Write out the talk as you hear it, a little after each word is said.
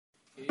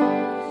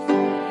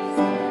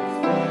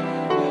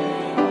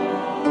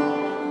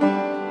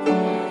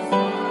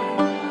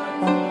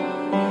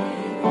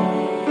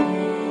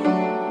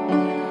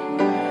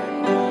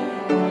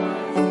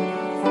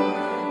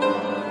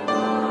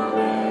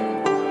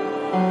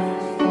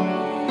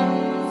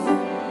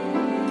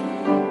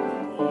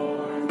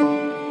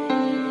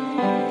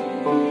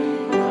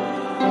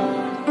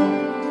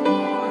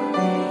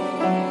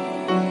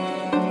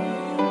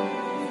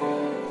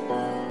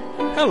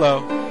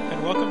Hello,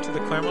 and welcome to the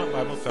Claremont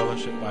Bible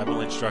Fellowship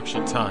Bible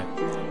Instruction Time.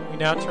 We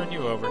now turn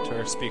you over to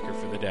our speaker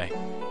for the day.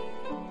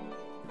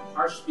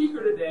 Our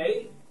speaker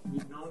today,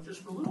 we've known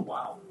just for a little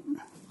while.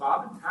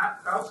 Bob and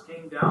Pat Faust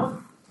came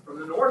down from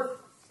the north.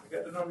 I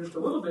got to know him just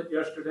a little bit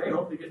yesterday.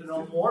 Hope to get to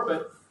know him more,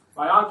 but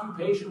by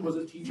occupation was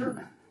a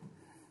teacher,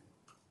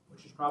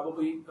 which has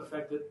probably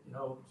affected,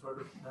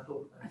 sort of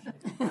mental.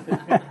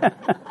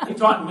 He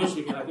taught in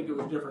Michigan. I think it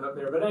was different up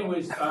there. But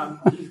anyways,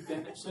 he's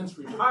been, since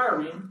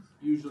retiring,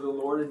 used of the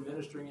Lord in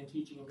ministering and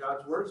teaching in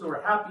God's Word. So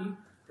we're happy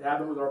to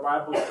have him with our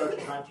Bible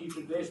Instruction Time teacher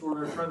today. So we're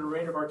going to turn the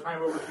reign of our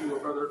time over to you,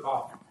 Brother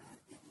Bob.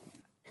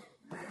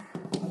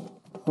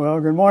 Well,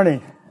 good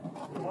morning.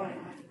 Good morning.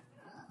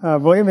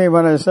 Believe me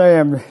when I say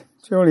I'm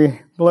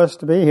truly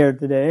blessed to be here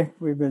today.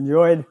 We've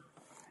enjoyed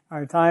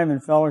our time in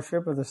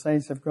fellowship with the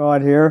saints of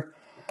God here.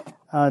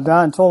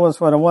 Don told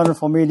us what a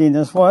wonderful meeting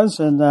this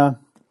was, and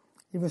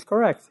he was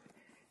correct.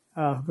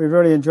 We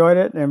really enjoyed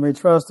it, and we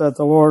trust that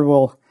the Lord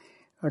will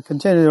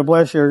continue to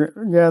bless your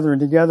gathering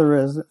together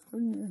as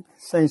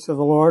saints of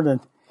the Lord,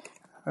 and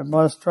I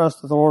must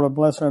trust that the Lord will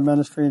bless our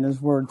ministry in His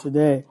Word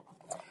today.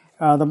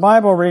 The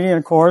Bible reading,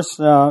 of course,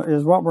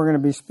 is what we're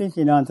going to be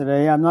speaking on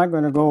today. I'm not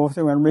going to go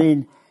through and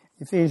read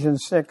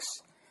Ephesians 6,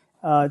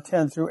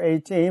 10 through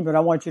 18, but I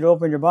want you to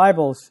open your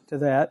Bibles to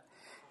that.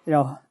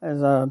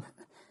 As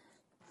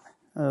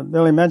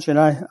Billy mentioned,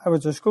 I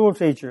was a school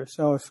teacher,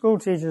 so school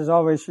teachers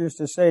always used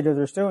to say to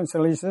their students,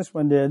 at least this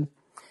one did,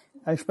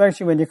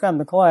 especially when you come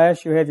to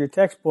class, you have your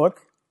textbook,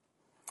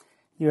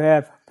 you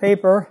have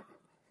paper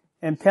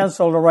and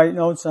pencil to write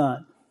notes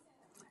on.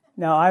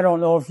 Now, I don't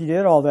know if you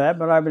did all that,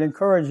 but I would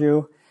encourage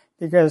you,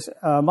 because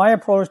my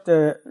approach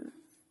to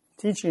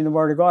teaching the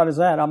Word of God is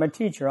that I'm a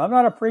teacher. I'm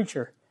not a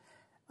preacher.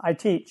 I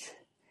teach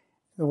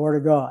the Word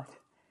of God.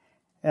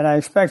 And I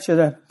expect you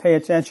to pay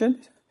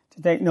attention,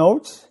 to take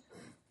notes,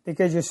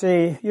 because you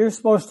see, you're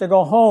supposed to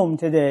go home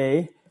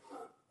today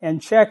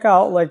and check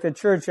out, like the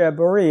church at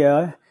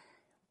Berea,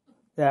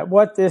 that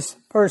what this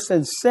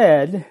person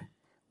said,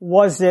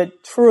 was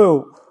it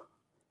true?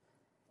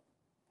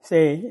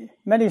 See,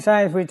 many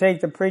times we take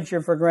the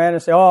preacher for granted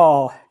and say,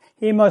 oh,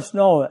 he must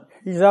know it.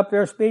 He's up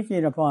there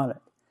speaking upon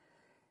it.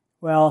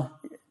 Well,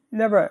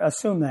 never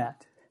assume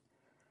that.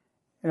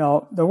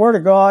 The Word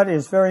of God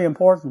is very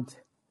important.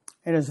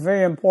 And it's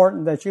very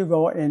important that you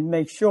go and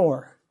make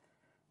sure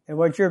that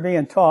what you're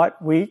being taught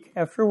week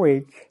after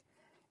week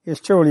is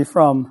truly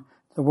from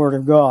the Word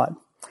of God.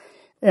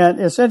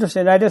 And it's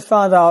interesting, I just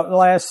found out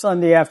last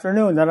Sunday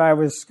afternoon that I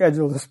was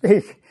scheduled to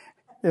speak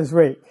this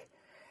week.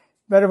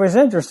 But it was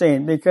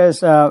interesting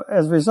because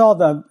as a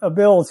result of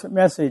Bill's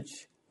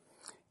message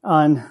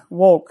on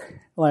woke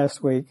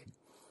last week,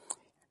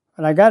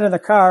 when I got in the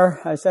car,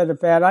 I said to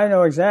Pat, I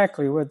know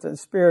exactly what the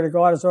Spirit of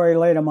God has already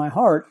laid on my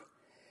heart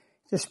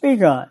to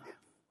speak on.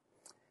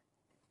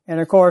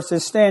 And of course,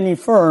 it's standing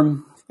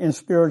firm in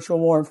spiritual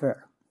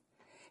warfare.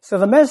 So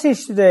the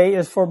message today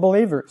is for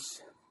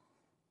believers.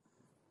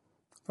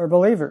 For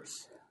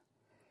believers.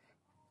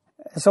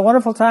 It's a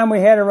wonderful time we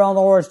had around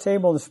the Lord's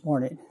table this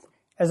morning.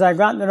 As I've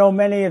gotten to know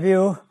many of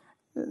you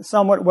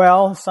somewhat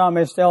well, some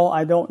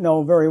I don't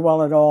know very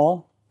well at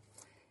all.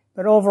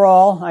 But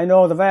overall, I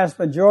know the vast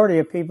majority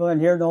of people in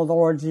here know the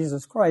Lord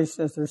Jesus Christ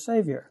as their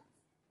Savior.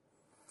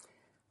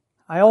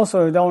 I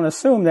also don't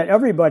assume that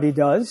everybody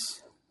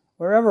does,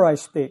 wherever I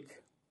speak.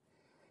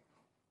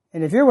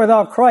 And if you're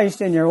without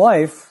Christ in your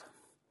life,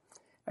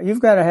 you're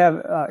going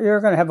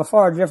to have a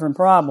far different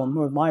problem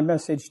with my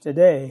message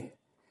today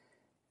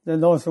than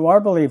those who are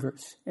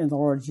believers in the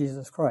Lord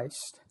Jesus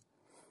Christ.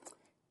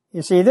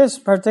 You see, this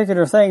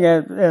particular thing,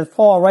 as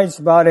Paul writes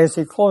about as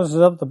he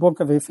closes up the book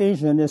of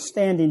Ephesians, is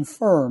standing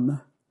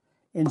firm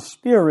in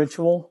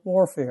spiritual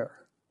warfare.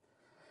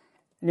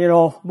 And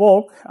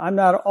woke, I'm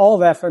not all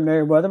that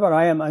familiar with it, but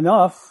I am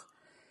enough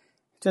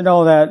to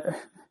know that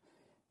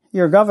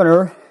your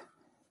governor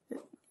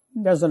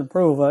doesn't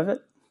approve of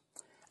it.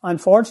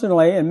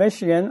 Unfortunately, in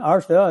Michigan,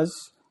 ours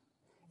does.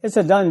 It's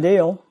a done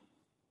deal.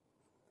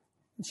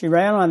 She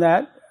ran on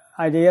that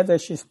idea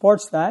that she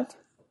supports that.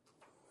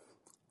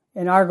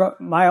 In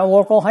my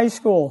local high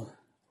school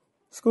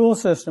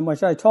system,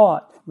 which I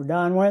taught, where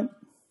Don went,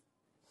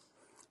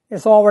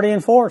 it's already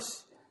in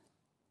force.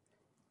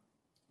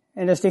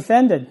 And it's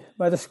defended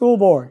by the school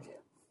board.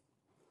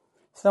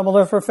 Some of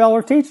the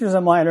fellow teachers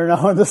of mine are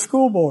now on the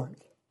school board.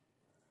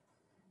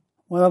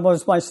 One of them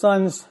was my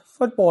son's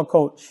football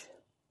coach.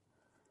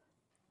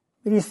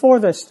 But he's for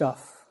this stuff.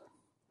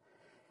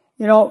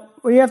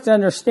 We have to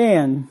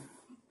understand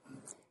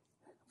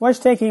what's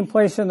taking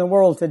place in the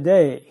world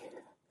today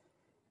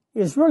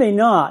is really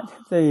not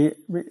the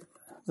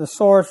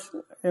source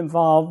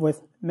involved with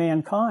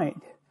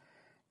mankind.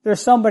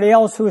 There's somebody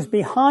else who's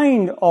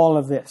behind all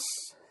of this.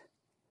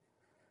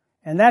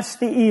 And that's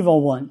the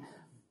evil one.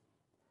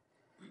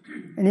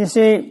 And you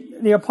see,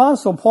 the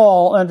Apostle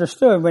Paul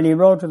understood when he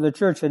wrote to the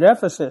church at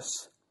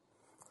Ephesus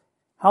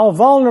how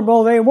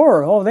vulnerable they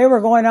were. Oh, they were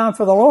going on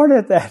for the Lord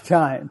at that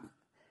time.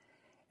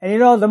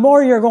 And the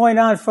more you're going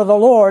on for the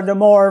Lord, the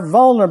more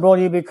vulnerable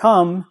you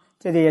become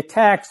to the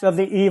attacks of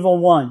the evil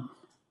one.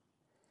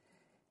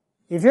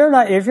 If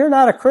you're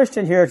not a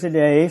Christian here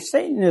today,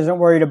 Satan isn't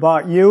worried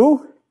about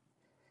you.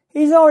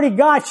 He's already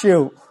got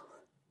you.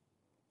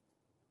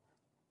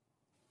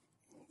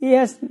 He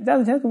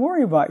doesn't have to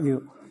worry about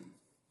you.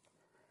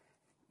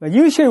 But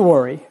you should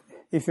worry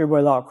if you're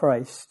without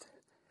Christ.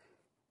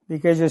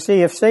 Because you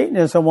see, if Satan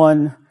is the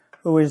one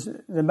who is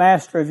the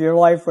master of your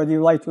life, whether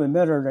you like to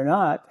admit it or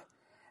not,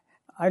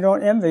 I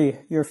don't envy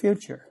your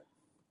future.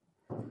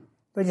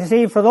 But you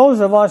see, for those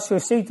of us who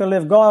seek to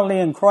live godly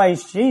in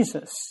Christ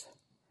Jesus,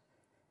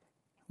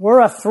 we're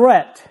a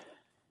threat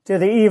to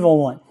the evil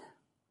one.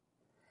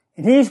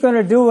 And he's going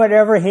to do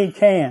whatever he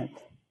can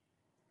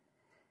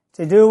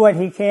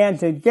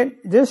to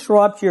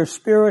disrupt your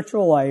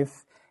spiritual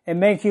life and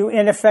make you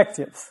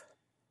ineffective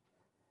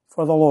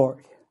for the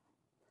Lord.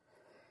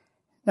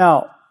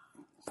 Now,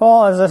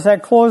 Paul, as I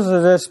said,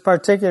 closes this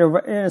particular,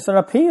 and it's an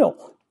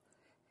appeal.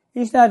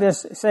 He's not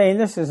just saying,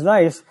 this is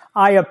nice.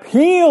 I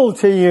appeal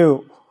to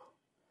you.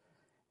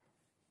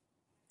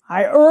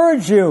 I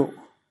urge you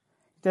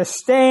to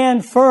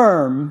stand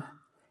firm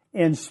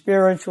in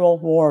spiritual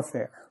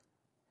warfare.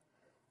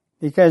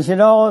 Because,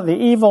 the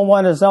evil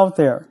one is out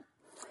there.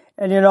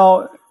 And,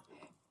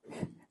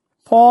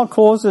 Paul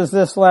closes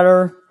this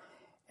letter,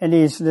 and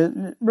he's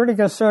really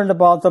concerned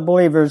about the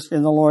believers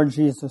in the Lord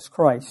Jesus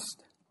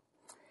Christ.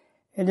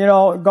 And,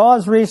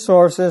 God's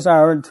resources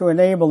are to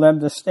enable them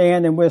to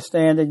stand and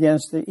withstand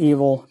against the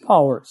evil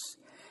powers.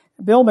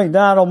 Bill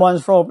McDonald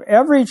once wrote,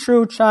 every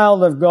true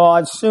child of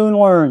God soon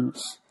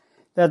learns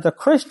that the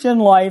Christian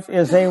life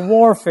is a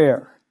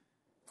warfare.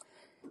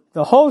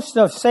 The hosts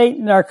of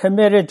Satan are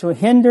committed to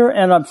hinder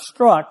and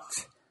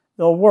obstruct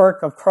the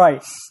work of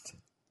Christ.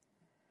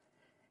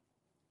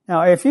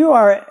 Now, if you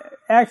are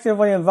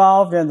actively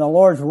involved in the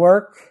Lord's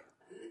work,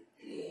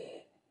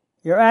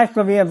 you're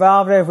actively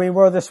involved as we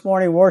were this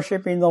morning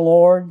worshiping the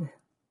Lord,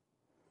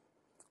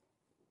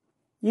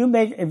 you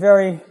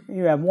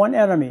have one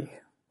enemy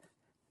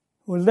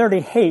who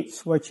literally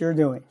hates what you're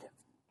doing.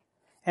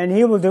 And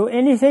he will do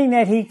anything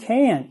that he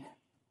can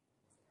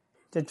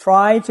to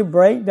try to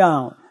break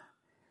down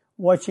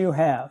what you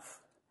have.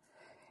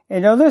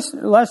 This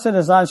lesson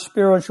is on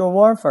spiritual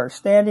warfare,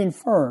 standing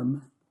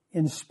firm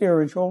in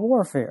spiritual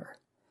warfare.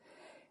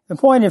 The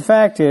point, in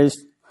fact,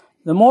 is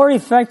the more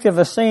effective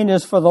a saint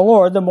is for the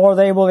Lord, the more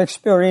they will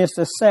experience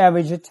the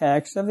savage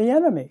attacks of the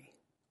enemy.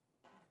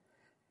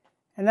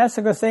 And that's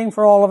a good thing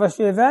for all of us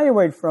to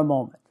evaluate for a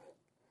moment.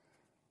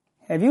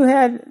 Have you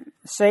had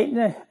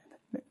Satan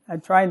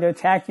trying to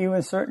attack you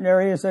in certain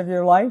areas of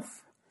your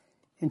life,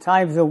 in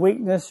times of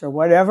weakness or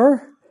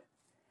whatever?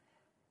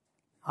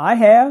 I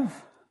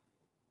have.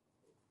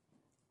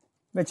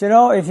 But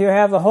if you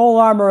have the whole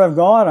armor of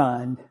God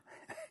on,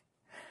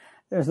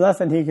 there's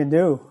nothing he can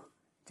do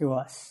to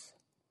us.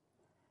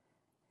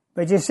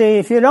 But you see,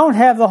 if you don't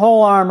have the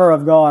whole armor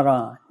of God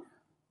on,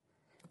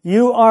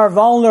 you are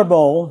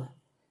vulnerable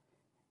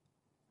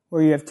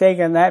where you have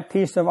taken that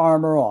piece of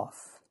armor off.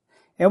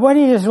 And what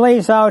he just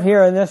lays out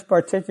here in this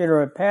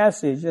particular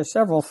passage is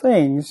several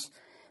things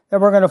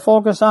that we're going to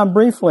focus on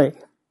briefly.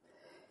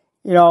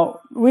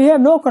 We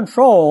have no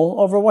control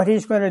over what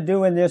he's going to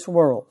do in this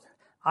world.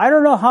 I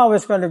don't know how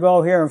it's going to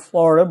go here in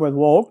Florida with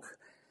woke.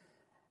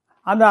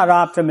 I'm not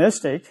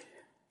optimistic.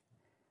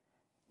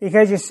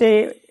 Because you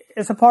see,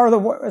 it's a part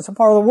of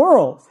the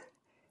world.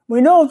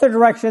 We know the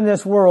direction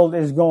this world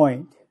is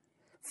going.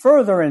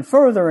 Further and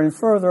further and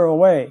further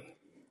away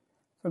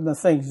from the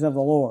things of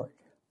the Lord.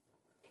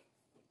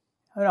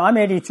 I'm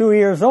 82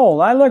 years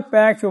old. I look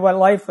back to what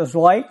life was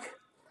like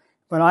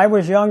when I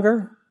was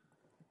younger.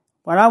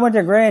 When I went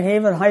to Grand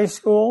Haven High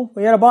School,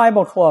 we had a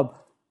Bible club.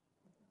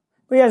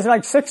 We had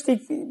like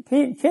 60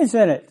 kids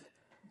in it.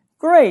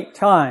 Great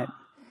time.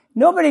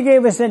 Nobody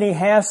gave us any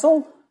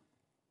hassle.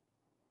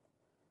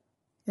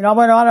 I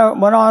went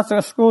on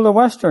to school at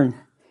Western.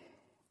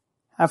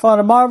 I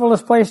found a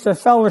marvelous place to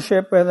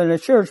fellowship within the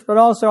church, but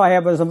also I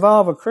was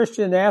involved with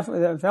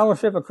the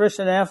Fellowship of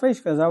Christian Athletes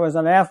because I was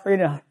an athlete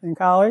in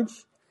college.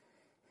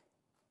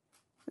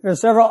 There are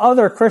several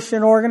other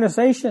Christian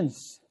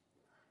organizations.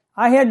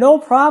 I had no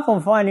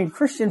problem finding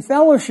Christian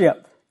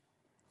fellowship.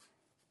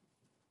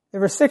 There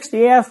were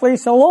 60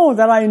 athletes alone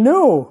that I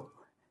knew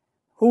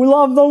who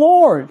loved the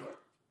Lord.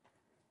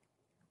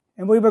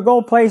 And we would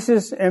go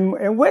places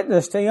and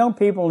witness to young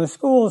people in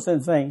schools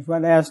and things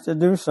when asked to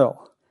do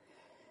so.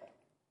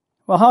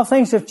 Well, how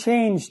things have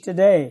changed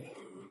today.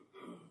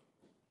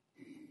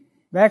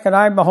 Back in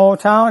Idaho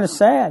town, it's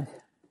sad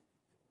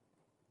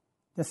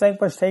to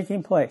think what's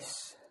taking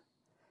place.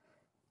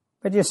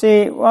 But you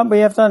see, what we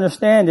have to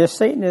understand is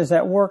Satan is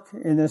at work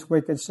in this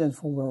wicked,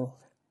 sinful world.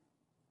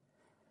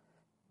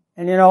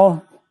 And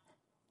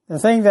the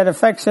thing that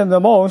affects him the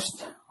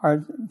most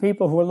are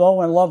people who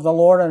know and love the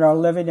Lord and are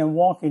living and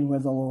walking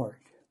with the Lord.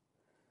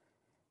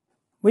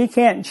 We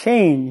can't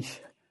change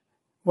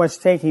what's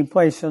taking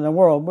place in the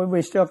world, but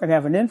we still can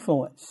have an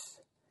influence.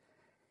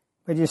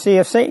 But you see,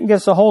 if Satan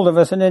gets a hold of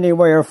us in any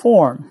way or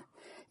form,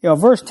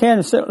 verse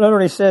 10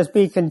 literally says,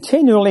 be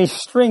continually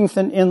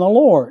strengthened in the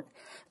Lord.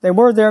 The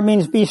word there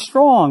means be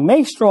strong,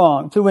 make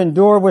strong, to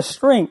endure with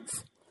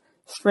strength.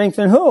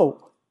 Strengthen who?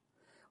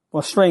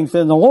 Well,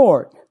 strengthen the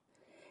Lord.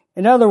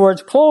 In other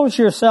words, clothe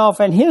yourself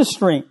in His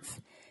strength.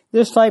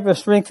 This type of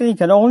strengthening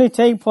can only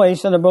take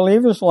place in a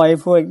believer's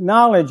life who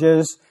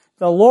acknowledges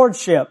the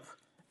lordship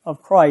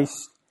of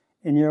Christ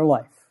in your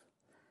life.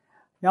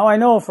 Now, I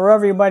know for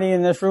everybody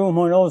in this room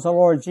who knows the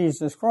Lord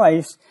Jesus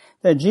Christ,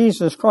 that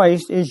Jesus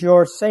Christ is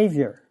your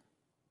Savior.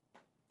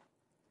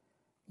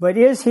 But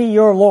is He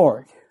your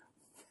Lord?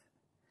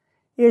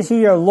 Is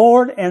He your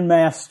Lord and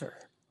Master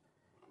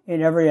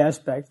in every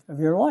aspect of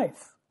your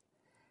life?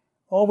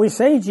 Well, we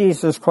say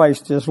Jesus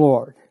Christ is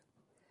Lord.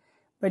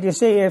 But you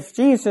see, if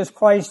Jesus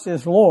Christ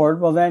is Lord,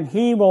 well then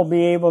He will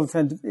He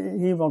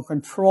will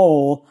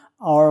control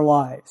our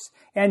lives.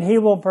 And He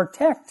will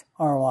protect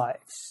our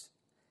lives.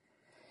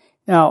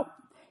 Now,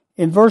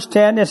 in verse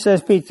 10 it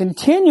says, be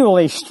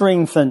continually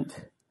strengthened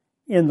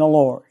in the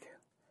Lord.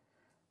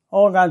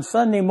 Oh, on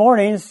Sunday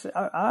mornings,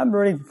 I'm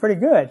really pretty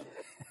good.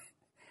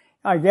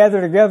 I gather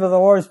together the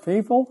Lord's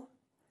people.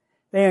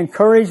 They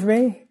encourage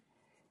me.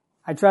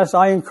 I trust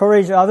I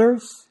encourage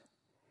others.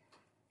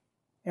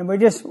 And we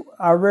just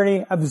are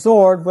really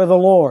absorbed with the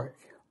Lord.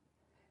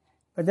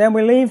 But then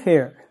we leave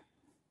here.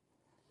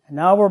 And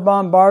now we're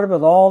bombarded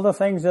with all the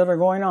things that are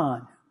going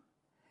on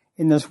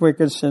in this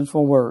wicked,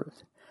 sinful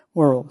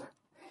world.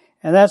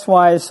 And that's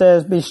why it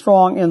says, be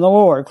strong in the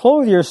Lord.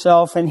 Clothe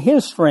yourself in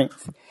His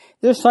strength.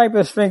 This type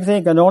of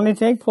strengthening can only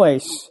take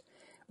place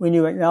when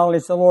you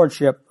acknowledge the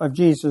lordship of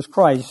Jesus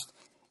Christ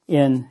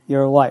in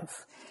your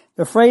life.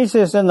 The phrase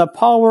is in the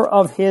power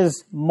of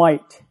His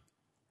might.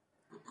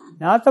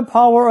 Not the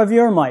power of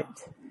your might.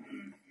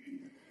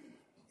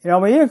 You know,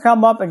 when you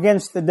come up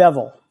against the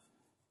devil,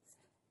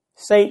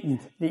 Satan,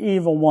 the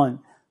evil one.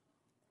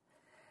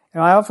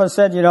 And I often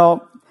said, you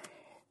know,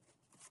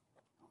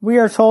 we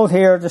are told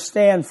here to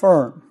stand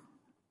firm.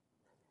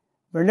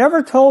 We're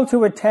never told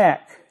to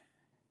attack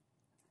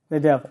the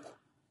devil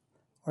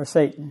or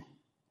Satan.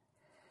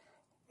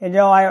 And you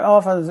know, I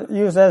often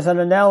use as an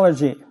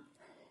analogy.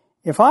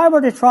 If I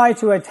were to try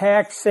to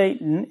attack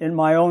Satan in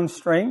my own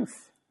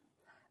strength,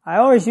 I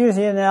always use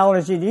the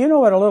analogy, do you know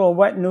what a little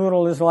wet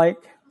noodle is like?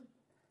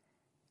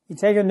 You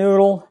take a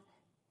noodle,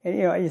 and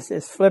you know,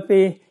 it's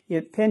flippy,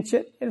 you pinch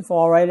it, it'll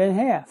fall right in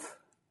half.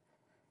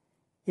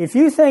 If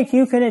you think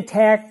you can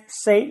attack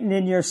Satan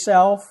in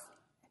yourself,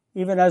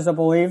 even as a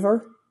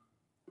believer,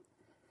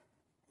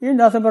 you're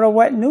nothing but a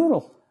wet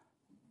noodle.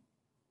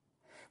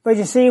 But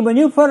you see, when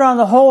you put on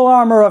the whole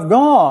armor of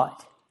God,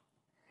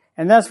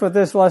 and that's what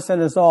this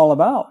lesson is all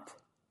about.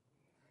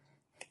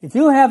 If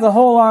you have the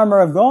whole armor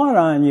of God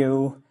on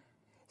you,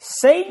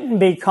 Satan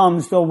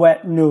becomes the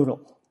wet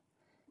noodle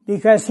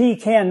because he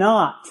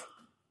cannot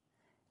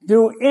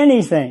do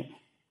anything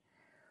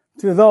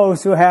to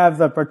those who have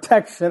the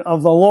protection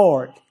of the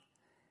Lord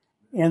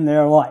in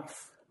their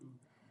life.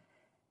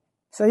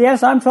 So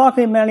yes, I'm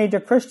talking mainly to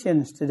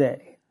Christians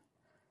today.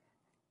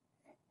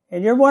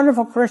 And you're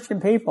wonderful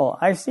Christian people.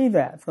 I see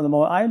that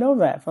I know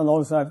that from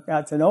those I've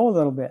got to know a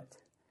little bit.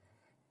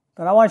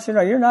 But I want you to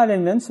know, you're not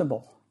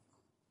invincible.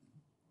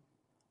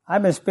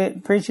 I've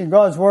been preaching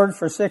God's Word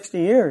for 60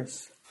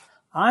 years.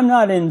 I'm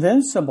not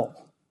invincible.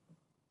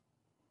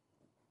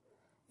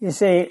 You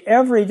see,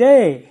 every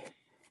day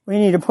we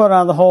need to put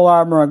on the whole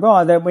armor of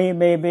God that we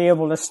may be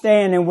able to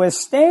stand and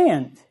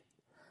withstand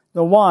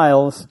the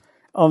wiles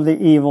of the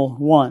evil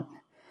one.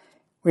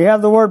 We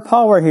have the word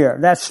power here.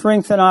 That's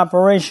strength in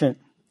operation.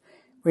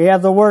 We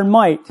have the word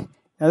might.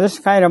 Now this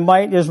kind of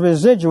might is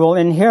residual,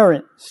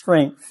 inherent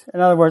strength.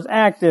 In other words,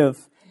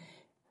 active,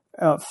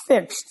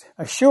 fixed,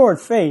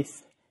 assured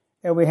faith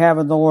that we have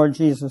in the Lord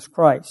Jesus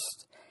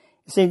Christ.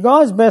 You see,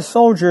 God's best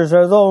soldiers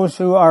are those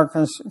who are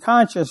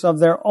conscious of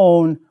their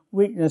own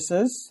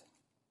weaknesses,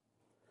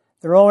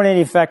 their own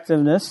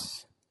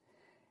ineffectiveness,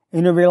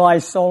 and who rely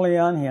solely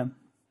on Him.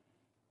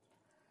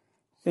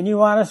 Can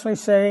you honestly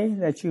say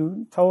that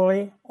you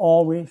totally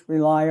always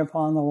rely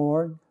upon the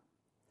Lord?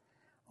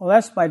 Well,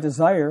 that's my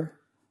desire.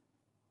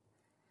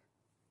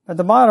 But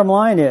the bottom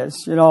line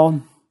is, you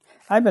know,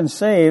 I've been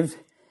saved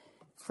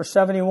for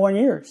 71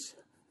 years.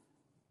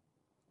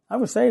 I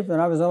was saved when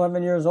I was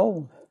 11 years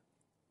old.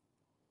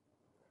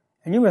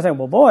 And you would think,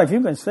 well, boy, if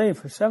you've been saved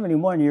for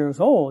 71 years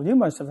old, you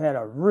must have had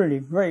a really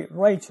great,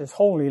 righteous,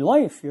 holy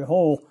life your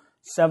whole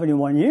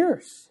 71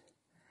 years.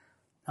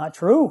 Not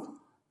true.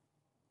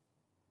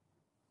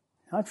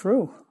 Not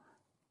true.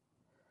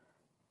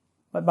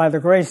 But by the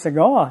grace of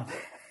God,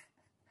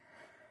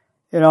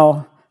 you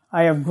know,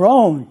 I have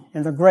grown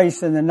in the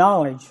grace and the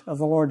knowledge of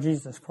the Lord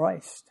Jesus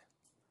Christ.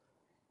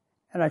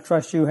 And I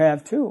trust you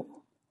have too.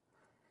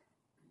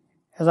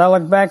 As I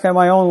look back at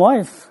my own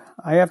life,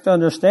 I have to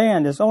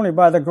understand it's only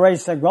by the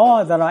grace of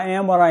God that I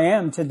am what I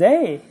am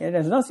today. It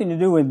has nothing to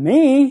do with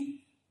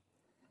me.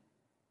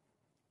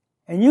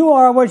 And you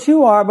are what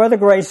you are by the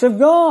grace of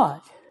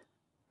God.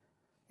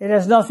 It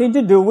has nothing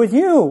to do with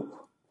you,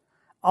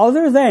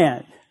 other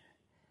than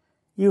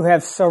you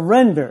have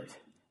surrendered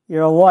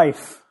your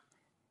life.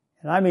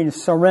 And I mean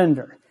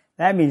surrender.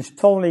 That means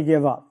totally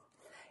give up.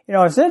 You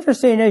know, it's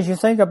interesting as you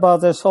think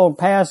about this whole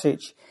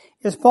passage.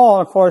 It's Paul,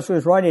 of course,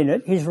 who's writing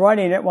it. He's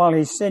writing it while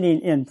he's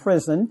sitting in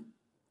prison.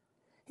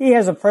 He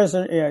has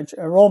a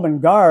Roman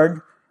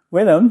guard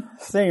with him,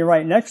 sitting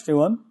right next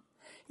to him.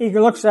 He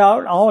looks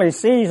out, all he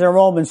sees are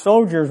Roman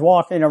soldiers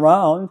walking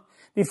around.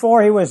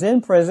 Before he was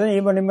in prison,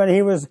 even when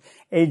he was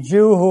a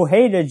Jew who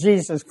hated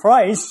Jesus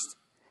Christ,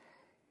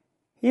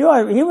 he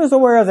was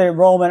aware of the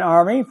Roman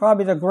army,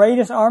 probably the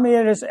greatest army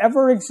that has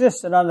ever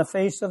existed on the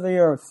face of the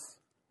earth.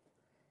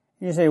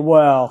 You say,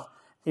 well,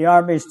 the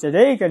armies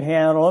today could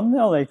handle them.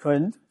 No, they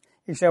couldn't,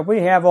 except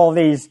we have all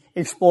these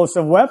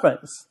explosive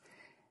weapons.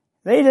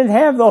 They didn't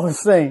have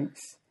those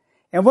things.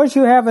 And what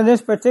you have in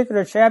this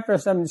particular chapter are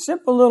some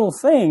simple little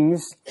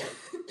things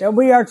that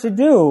we are to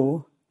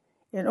do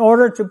in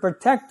order to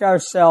protect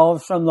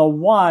ourselves from the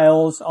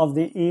wiles of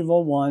the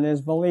evil one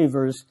as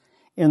believers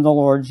in the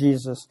Lord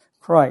Jesus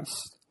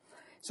Christ.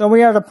 So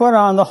we are to put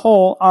on the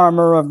whole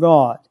armor of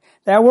God.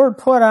 That word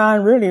put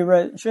on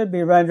really should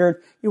be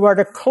rendered, you are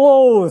to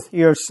clothe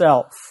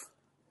yourself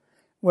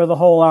with the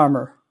whole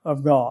armor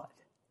of God.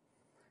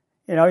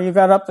 You know, you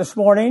got up this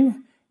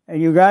morning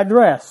and you got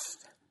dressed.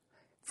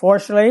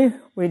 Fortunately,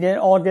 we didn't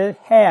all get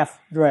half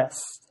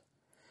dressed.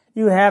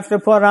 You have to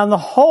put on the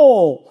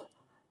whole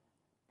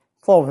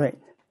clothing.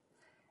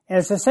 And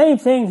it's the same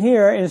thing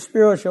here in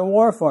spiritual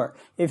warfare.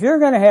 If you're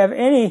going to have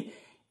any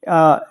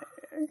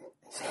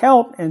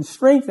help and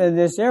strength in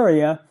this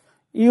area,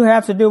 you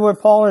have to do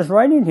what Paul is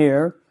writing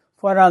here,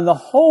 put on the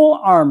whole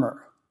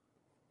armor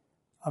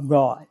of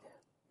God.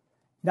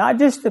 Not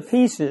just the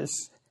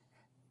pieces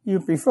you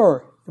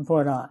prefer to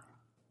put on.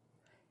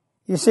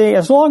 You see,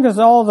 as long as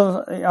all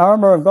the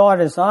armor of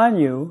God is on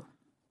you,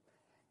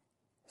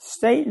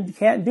 Satan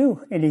can't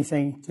do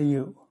anything to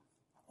you.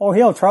 Oh,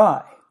 he'll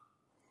try.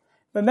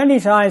 But many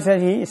times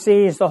that he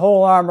sees the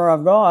whole armor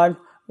of God,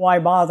 why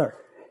bother?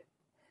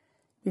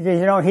 Because,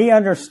 you know, he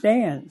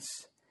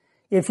understands.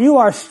 If you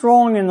are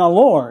strong in the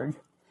Lord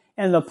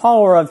and the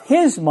power of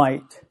his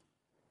might,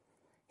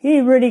 he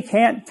really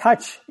can't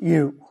touch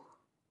you.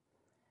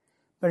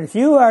 But if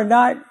you are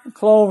not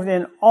clothed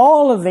in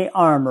all of the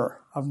armor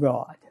of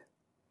God,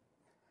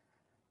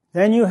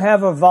 then you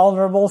have a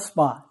vulnerable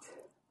spot.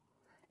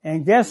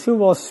 And guess who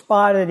will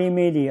spot it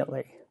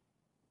immediately?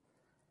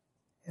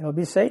 It'll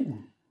be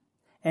Satan.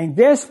 And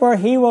guess where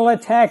he will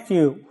attack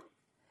you?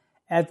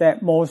 At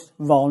that most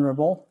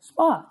vulnerable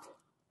spot.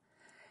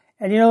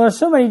 And you know, there's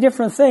so many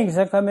different things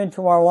that come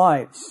into our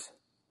lives.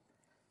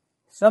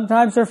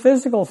 Sometimes they're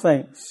physical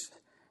things.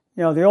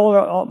 You know, the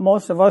older,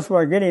 most of us who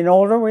are getting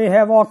older, we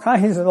have all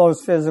kinds of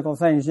those physical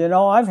things. You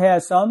know, I've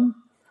had some.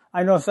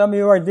 I know some of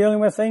you are dealing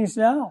with things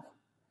now.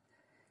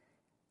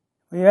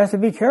 You have to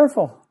be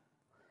careful.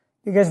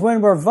 Because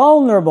when we're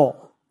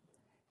vulnerable,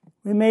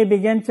 we may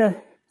begin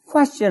to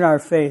question our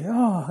faith.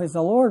 Oh, is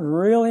the Lord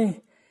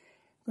really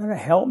going to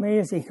help me?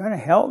 Is he going to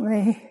help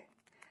me?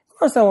 Of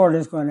course the Lord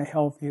is going to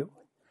help you.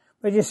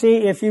 But you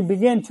see, if you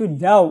begin to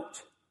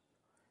doubt,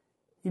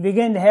 you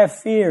begin to have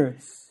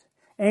fears,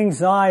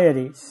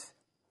 anxieties,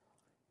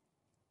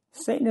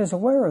 Satan is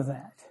aware of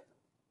that.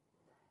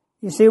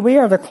 You see, we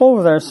are to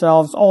clothe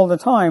ourselves all the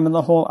time in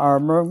the whole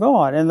armor of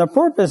God. And the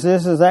purpose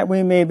is that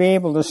we may be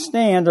able to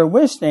stand or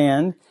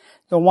withstand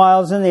the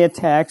wiles and the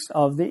attacks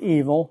of the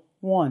evil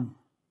one.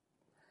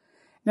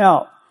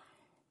 Now,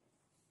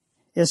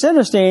 it's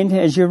interesting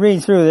as you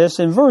read through this.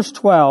 In verse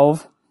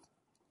 12,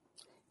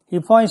 he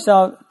points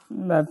out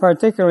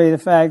particularly the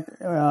fact,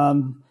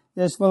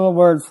 this little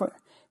word,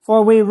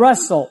 for we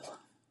wrestle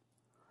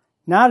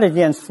not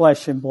against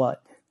flesh and blood.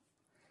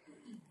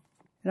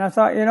 And I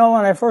thought, you know,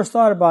 when I first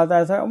thought about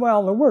that, I thought,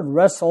 well, the word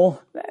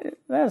wrestle,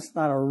 that's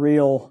not a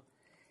real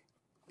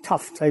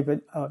tough type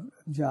of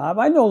job.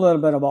 I know a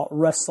little bit about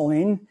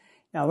wrestling.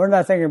 Now, we're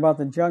not thinking about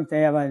the junk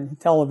they have on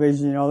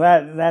television, you know,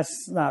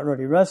 that's not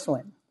really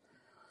wrestling.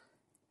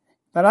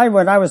 But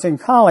when I was in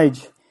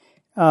college,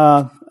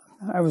 I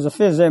was a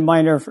phys ed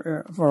minor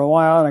for a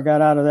while, and I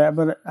got out of that,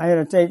 but I had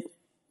to take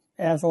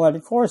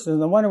athletic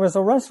courses, and one was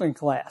a wrestling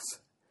class.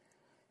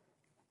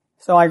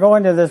 So I go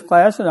into this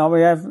class, and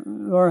we have to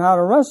learn how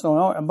to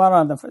wrestle. About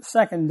on the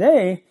second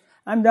day,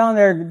 I'm down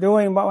there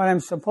doing what I'm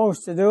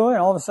supposed to do, and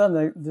all of a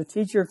sudden the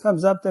teacher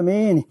comes up to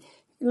me, and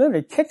he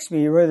literally kicks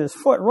me with his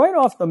foot right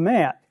off the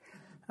mat.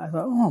 I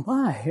thought, oh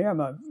my, I'm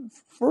a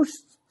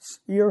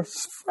first-year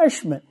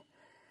freshman.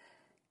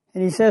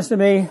 And he says to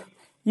me,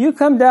 you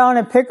come down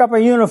and pick up a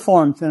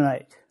uniform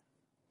tonight.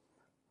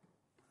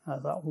 I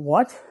thought,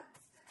 what?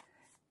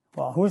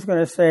 Well, who's going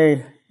to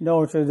say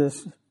no to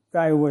this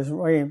guy who was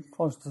weighing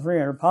close to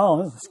 300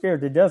 pounds,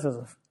 scared to death as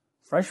a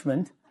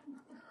freshman?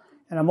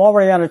 And I'm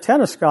already on a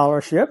tennis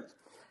scholarship.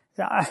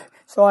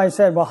 So I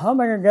said, well, how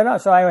am I going to get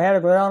up? So I had to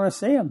go down and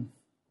see him.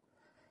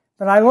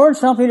 But I learned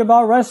something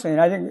about wrestling.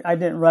 I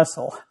didn't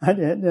wrestle. I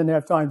didn't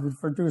have time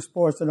for two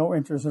sports and no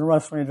interest in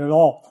wrestling at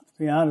all, to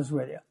be honest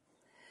with you.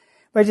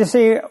 But you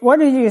see, what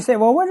did you say?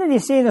 Well, what did you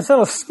see in this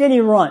little skinny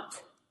runt?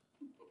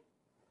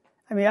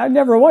 I mean, I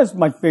never was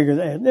much bigger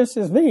than this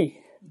is me.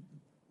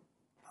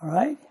 All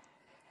right?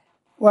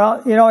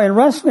 Well, you know, in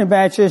wrestling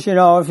matches, you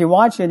know, if you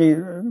watch any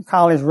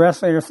college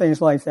wrestling or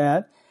things like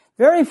that,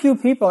 Very few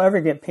people ever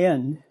get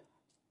pinned.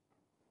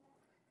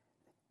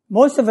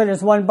 Most of it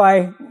is won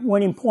by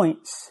winning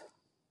points.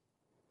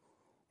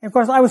 And of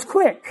course, I was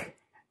quick.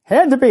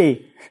 Had to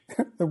be.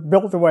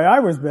 Built the way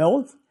I was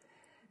built.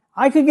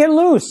 I could get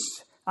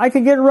loose. I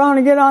could get around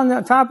and get on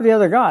the top of the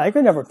other guy. I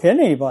could never pin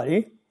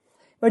anybody.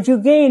 But you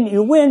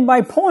win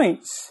by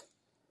points.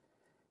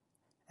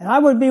 And I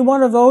would be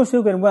one of those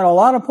who can win a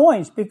lot of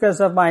points because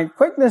of my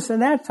quickness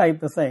and that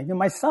type of thing, and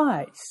my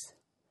size.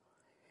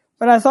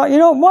 But I thought,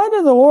 why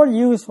did the Lord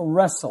use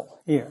wrestle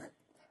here?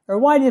 Or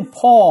why did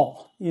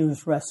Paul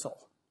use wrestle?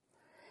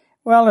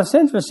 Well, it's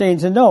interesting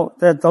to note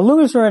that the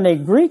loser in a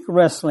Greek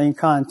wrestling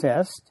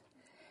contest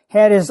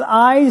had his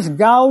eyes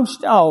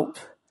gouged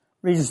out,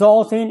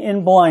 resulting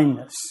in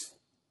blindness.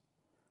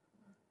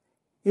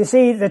 You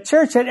see, the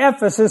church at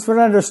Ephesus would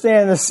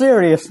understand the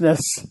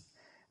seriousness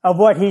of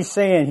what he's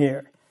saying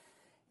here.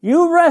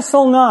 You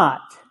wrestle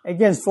not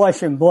against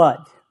flesh and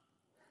blood,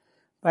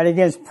 but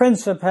against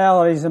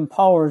principalities and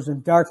powers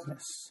of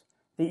darkness,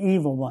 the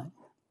evil one.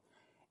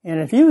 And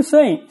if you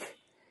think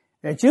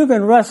that you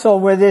can wrestle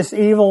with this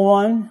evil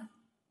one,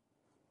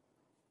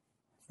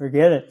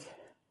 forget it.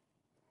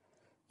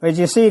 But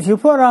you see, if you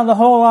put on the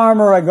whole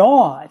armor of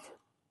God,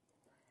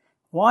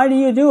 why do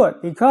you do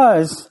it?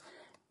 Because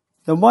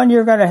the one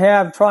you're going to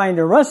have trying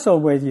to wrestle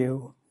with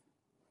you,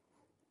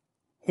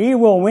 he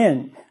will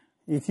win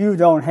if you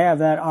don't have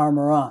that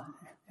armor on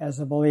as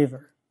a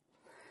believer.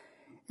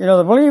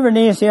 The believer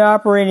needs the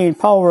operating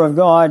power of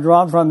God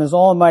drawn from his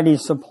almighty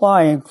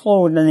supply and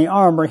clothed in the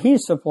armor he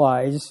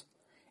supplies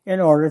in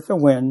order to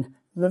win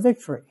the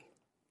victory.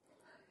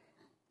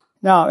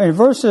 Now, in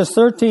verses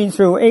 13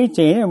 through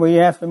 18, and we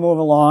have to move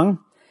along,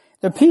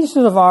 the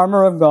pieces of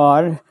armor of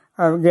God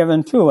are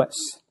given to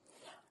us.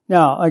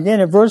 Now, again,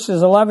 in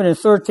verses 11 and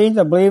 13,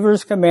 the believer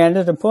is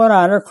commanded to put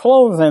on or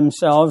clothe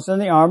themselves in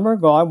the armor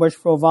of God,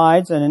 which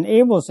provides and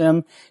enables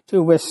them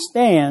to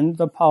withstand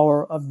the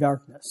power of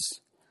darkness.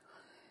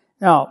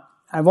 Now,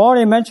 I've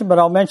already mentioned, but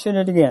I'll mention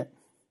it again.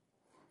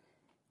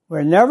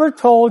 We're never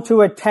told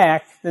to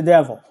attack the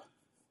devil.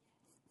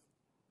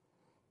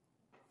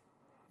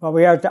 But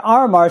we are to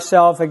arm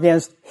ourselves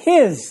against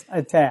his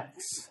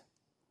attacks.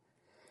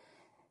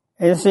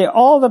 And you see,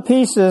 all the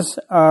pieces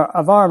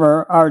of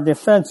armor are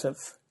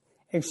defensive,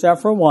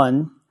 except for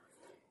one,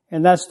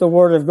 and that's the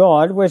Word of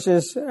God, which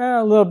is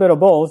a little bit of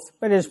both,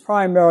 but is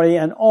primarily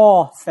an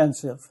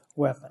offensive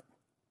weapon.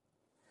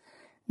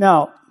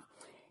 Now,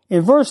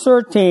 in verse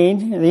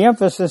 13, the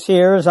emphasis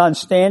here is on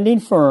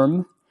standing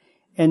firm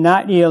and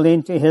not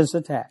yielding to his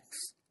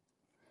attacks.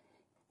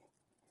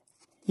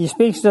 He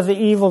speaks of the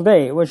evil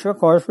day, which of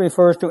course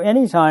refers to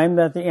any time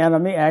that the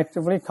enemy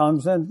actively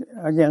comes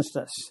against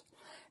us.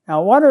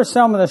 Now, what are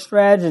some of the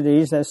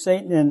strategies that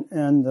Satan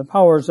and the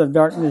powers of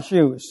darkness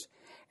use?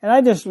 And I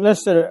just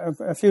listed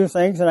a few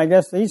things, and I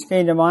guess these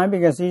came to mind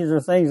because these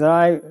are things that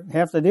I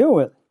have to deal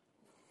with.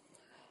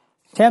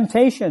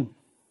 Temptation.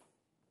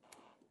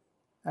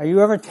 Are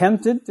you ever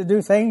tempted to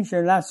do things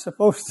you're not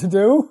supposed to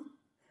do?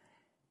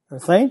 Or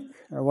think?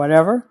 Or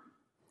whatever?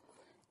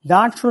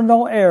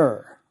 Doctrinal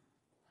error.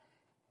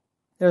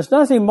 There's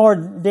nothing more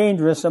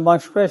dangerous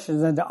amongst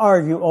Christians than to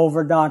argue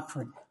over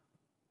doctrine.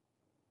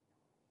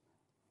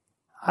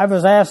 I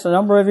was asked a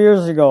number of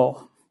years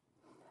ago,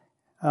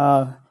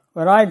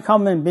 would I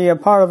come and be a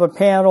part of a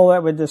panel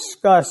that would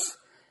discuss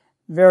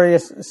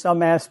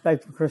some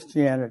aspect of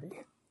Christianity?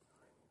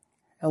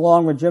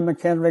 Along with Jim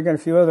McKendrick and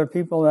a few other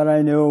people that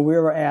I knew, we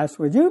were asked,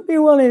 would you be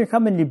willing to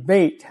come and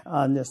debate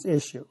on this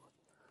issue?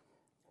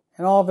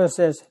 And all of us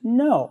says,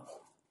 no.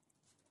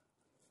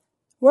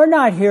 We're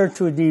not here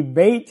to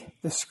debate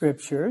the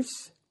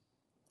Scriptures.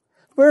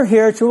 We're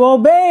here to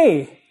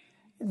obey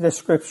the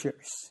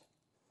Scriptures.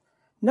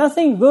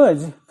 Nothing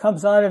good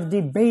comes out of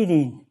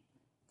debating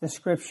the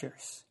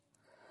Scriptures.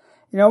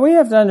 We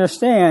have to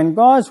understand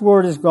God's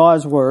Word is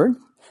God's Word.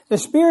 The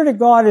Spirit of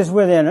God is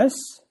within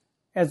us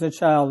as a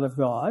child of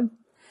God.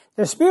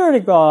 The Spirit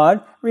of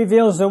God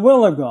reveals the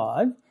will of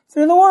God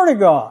through the Word of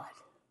God.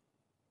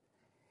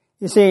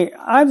 You see,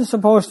 I'm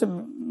supposed to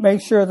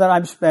make sure that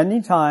I'm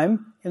spending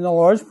time in the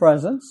Lord's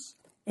presence,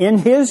 in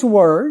His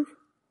Word.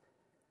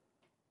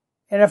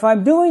 And if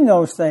I'm doing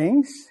those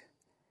things,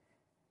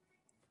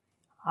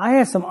 I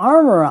have some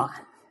armor on.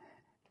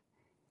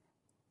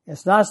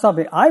 It's not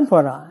something I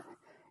put on.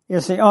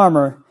 It's the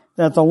armor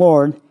that the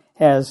Lord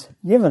has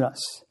given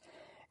us.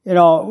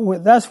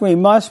 Thus we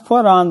must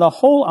put on the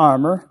whole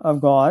armor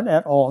of God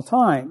at all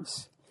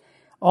times.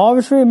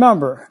 Always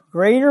remember,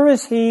 greater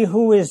is He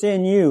who is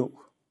in you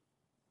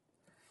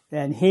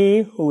than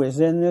he who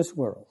is in this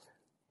world.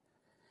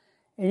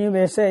 And you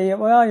may say,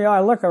 well,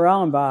 I look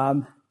around,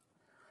 Bob,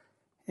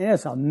 and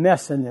it's a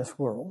mess in this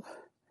world.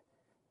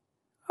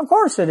 Of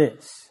course it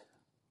is.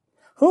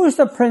 Who's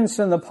the prince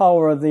and the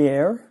power of the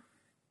air?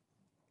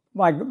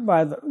 By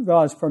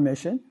God's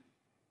permission.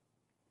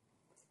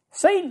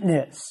 Satan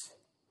is.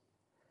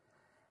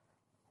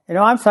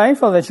 I'm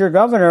thankful that your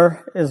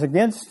governor is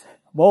against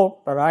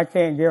woke, but I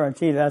can't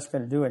guarantee that's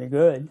going to do any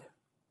good.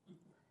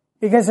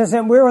 Because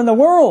we're in the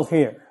world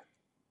here.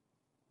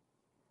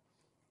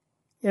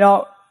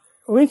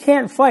 We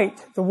can't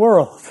fight the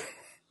world.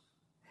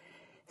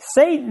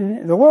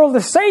 The world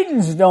is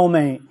Satan's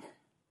domain.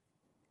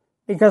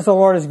 Because the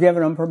Lord has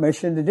given him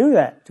permission to do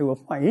that to a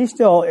point. He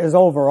still is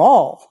over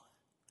all.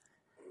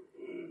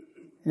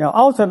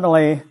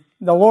 Ultimately,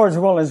 the Lord's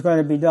will is going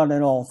to be done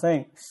in all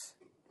things.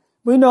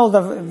 We know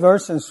the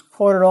verse is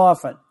quoted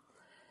often.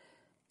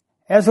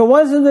 As it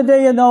was in the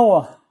day of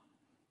Noah,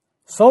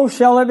 so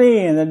shall it be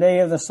in the day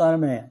of the Son of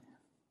Man.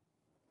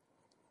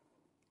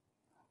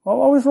 Well,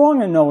 what was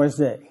wrong in Noah's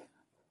day?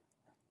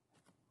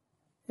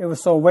 It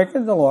was so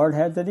wicked the Lord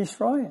had to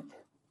destroy it.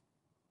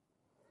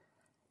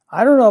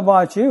 I don't know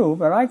about you,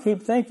 but I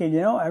keep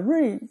thinking, I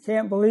really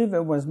can't believe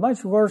it was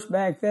much worse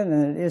back then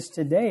than it is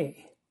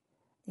today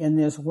in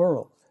this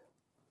world.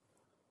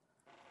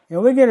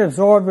 We get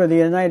absorbed with the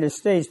United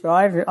States, but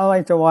I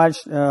like to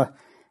watch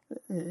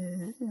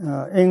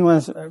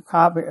England's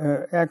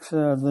X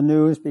of the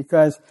news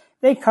because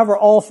they cover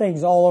all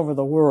things all over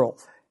the world.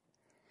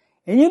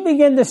 And you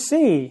begin to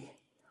see,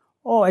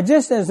 it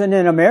just isn't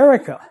in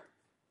America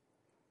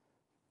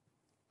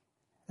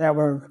that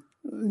we're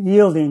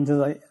yielding to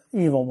the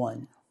evil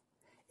one.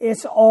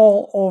 It's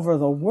all over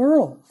the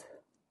world.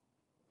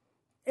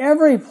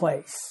 Every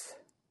place.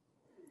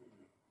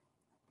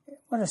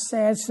 What a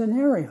sad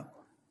scenario.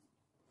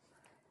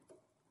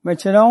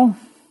 But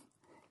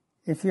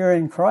if you're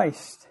in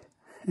Christ,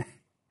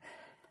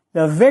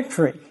 the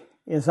victory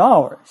is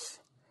ours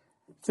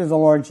through the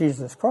Lord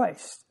Jesus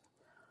Christ.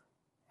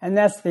 And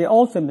that's the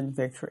ultimate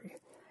victory.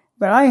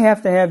 But I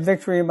have to have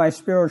victory in my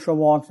spiritual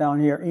walk down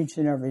here each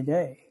and every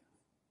day.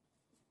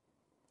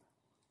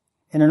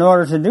 And in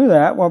order to do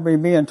that, what we're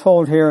being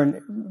told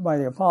here by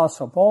the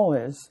Apostle Paul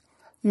is,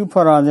 you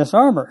put on this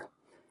armor,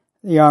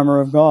 the armor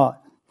of God.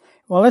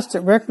 Well, let's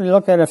quickly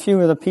look at a few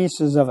of the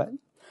pieces of it.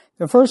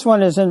 The first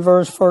one is in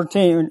verse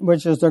 14,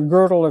 which is the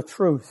girdle of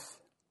truth.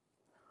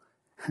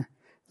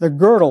 The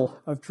girdle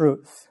of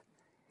truth.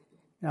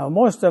 Now,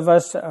 most of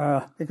us,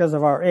 because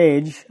of our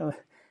age,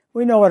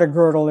 we know what a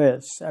girdle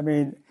is. I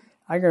mean,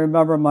 I can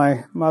remember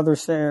my grandmother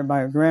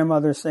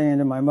saying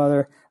to my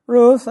mother,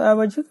 Ruth,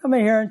 would you come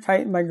in here and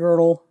tighten my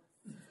girdle?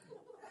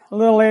 A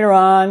little later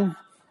on,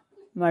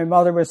 my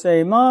mother would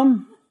say,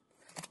 Mom,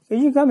 could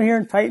you come here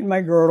and tighten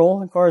my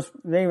girdle? Of course,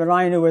 Dave and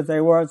I knew what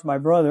they were. It's my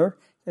brother,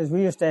 because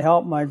we used to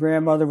help my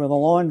grandmother with the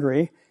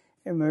laundry.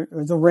 It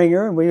was a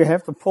wringer, and we'd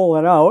have to pull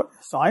it out.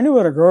 So I knew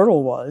what a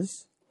girdle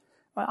was.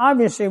 But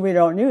obviously, we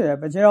don't know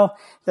that. But,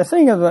 the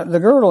thing of the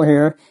girdle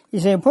here,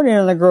 he's saying, put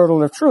in the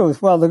girdle of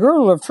truth. Well, the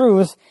girdle of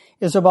truth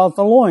is about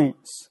the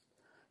loins.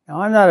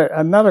 Now, I'm not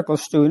a medical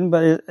student,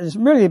 but it's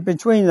really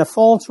between the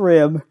false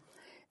rib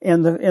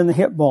and the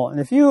hip bone.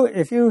 And if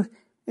you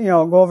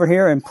go over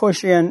here and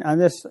push in on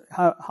this,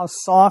 how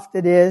soft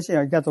it is,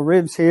 you got the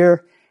ribs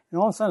here, and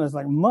all of a sudden it's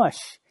like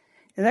mush.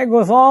 And that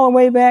goes all the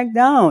way back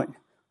down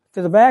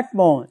to the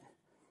backbone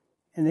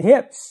and the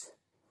hips.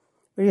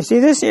 But you see,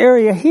 this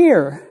area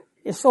here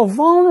is so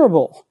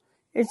vulnerable.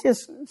 It's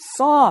just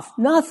soft,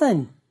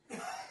 nothing.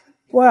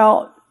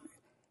 Well,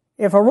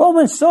 if a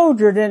Roman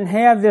soldier didn't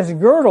have this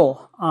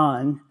girdle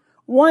on,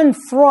 one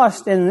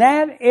thrust in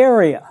that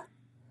area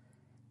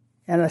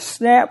and a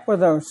snap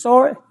with a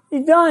sword,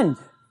 he's done.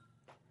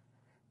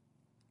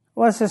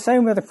 Well, it's the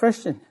same with a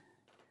Christian.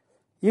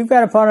 You've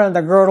got to put on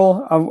the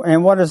girdle of,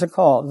 and what is it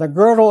called? The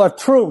girdle of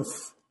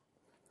truth.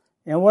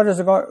 And what is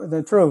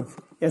the truth?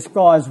 It's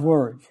God's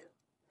Word.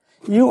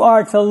 You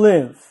are to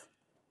live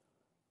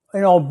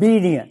in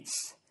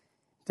obedience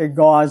to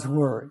God's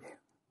Word.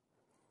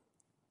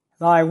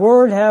 Thy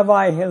word have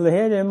I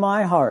hid in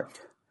my heart,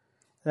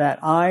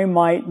 that I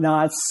might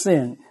not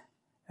sin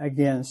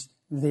against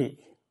thee.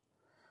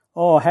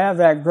 Oh, have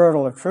that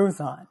girdle of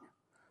truth on.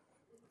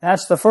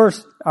 That's the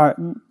first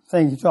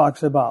thing he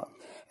talks about.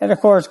 And of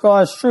course,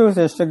 God's truth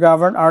is to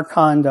govern our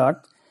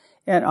conduct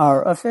and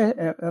our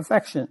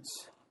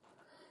affections.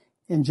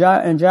 In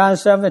John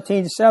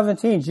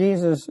 17:17,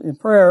 Jesus in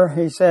prayer,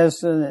 he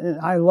says,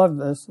 I love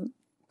this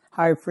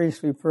high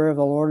priestly prayer of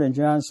the Lord in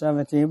John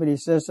 17, but he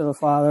says to the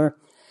Father,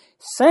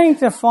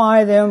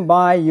 sanctify them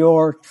by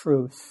your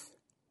truth.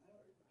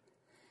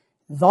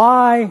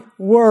 Thy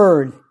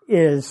word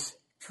is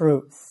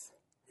truth.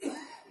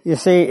 You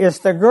see, it's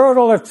the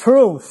girdle of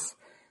truth.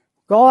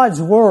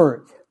 God's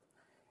word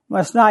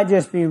must not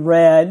just be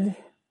read.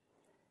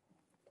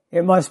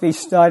 It must be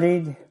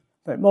studied.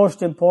 But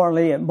most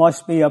importantly, it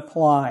must be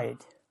applied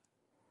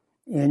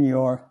in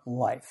your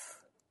life.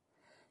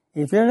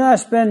 If you're not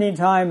spending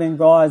time in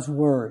God's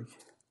word,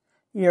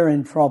 you're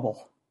in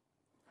trouble.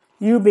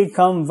 You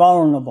become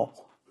vulnerable.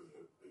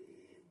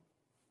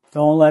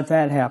 Don't let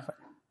that happen.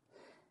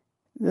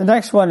 The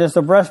next one is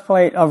the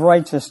breastplate of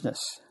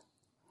righteousness.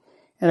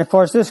 And of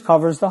course, this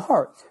covers the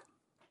heart.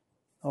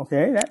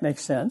 Okay, that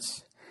makes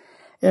sense.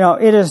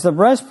 It is the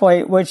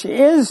breastplate which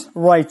is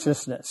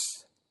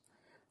righteousness,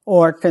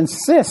 or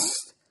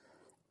consists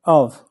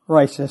of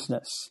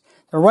righteousness.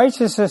 The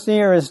righteousness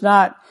here is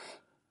not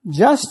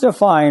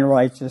justifying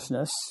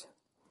righteousness.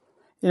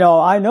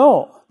 I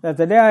know that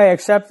the day I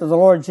accepted the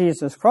Lord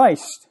Jesus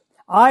Christ,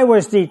 I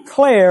was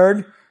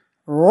declared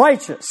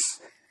righteous.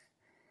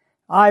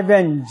 I've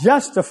been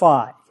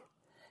justified.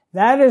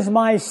 That is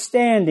my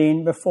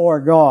standing before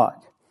God.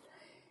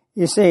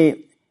 You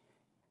see,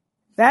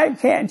 that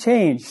can't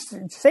change.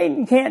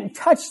 Satan can't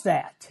touch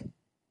that.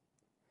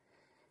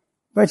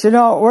 But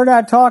we're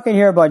not talking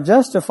here about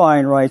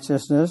justifying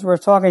righteousness. We're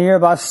talking here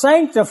about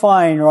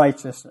sanctifying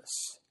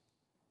righteousness.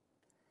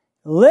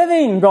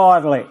 Living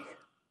godly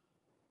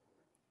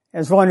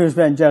as one who's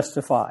been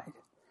justified.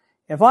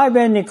 If I've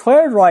been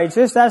declared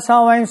righteous, that's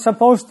how I'm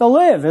supposed to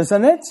live,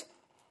 isn't it?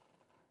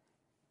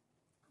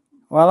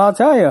 Well, I'll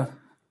tell you,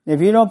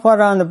 if you don't put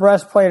on the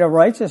breastplate of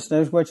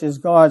righteousness, which is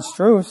God's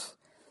truth,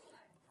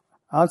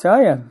 I'll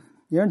tell you,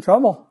 you're in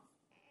trouble.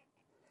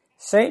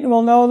 Satan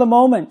will know the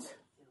moment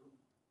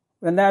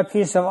when that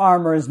piece of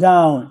armor is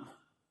down.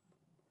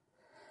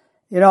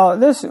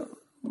 This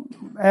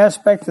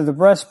aspect of the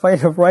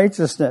breastplate of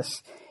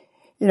righteousness,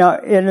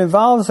 it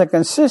involves a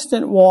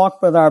consistent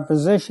walk with our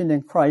position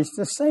in Christ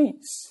as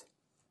saints.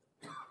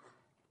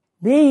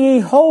 Be ye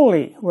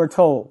holy, we're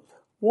told.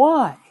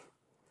 Why?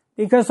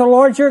 Because the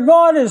Lord your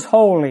God is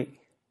holy.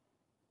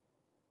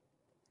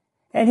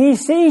 And He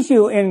sees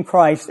you in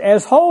Christ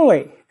as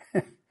holy.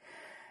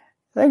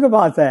 Think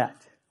about that.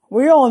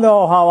 We all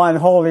know how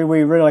unholy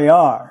we really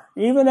are,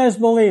 even as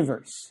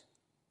believers.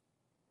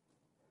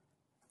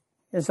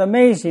 It's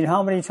amazing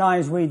how many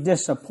times we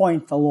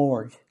disappoint the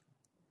Lord.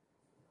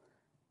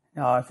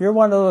 Now, if you're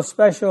one of those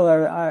special,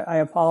 I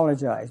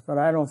apologize, but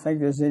I don't think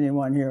there's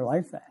anyone here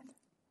like that.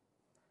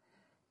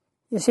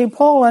 You see,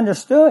 Paul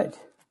understood.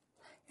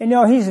 And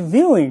he's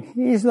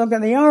looking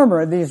at the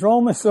armor these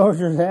Roman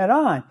soldiers had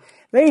on.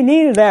 They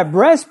needed that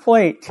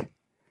breastplate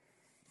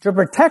to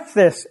protect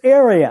this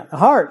area, the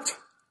heart.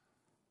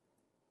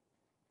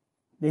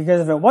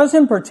 Because if it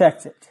wasn't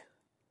protected,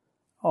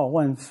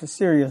 one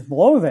serious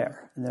blow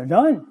there, and they're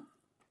done.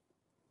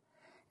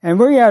 And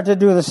we have to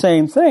do the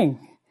same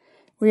thing.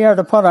 We have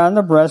to put on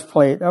the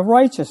breastplate of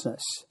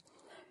righteousness.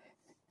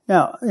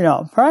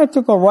 Now,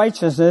 practical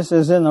righteousness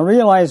is in the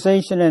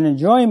realization and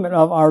enjoyment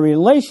of our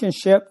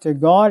relationship to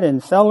God in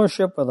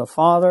fellowship with the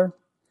Father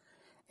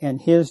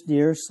and His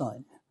dear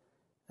Son.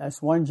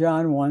 That's 1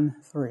 John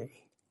 1:3.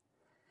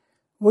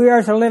 We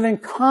are to live in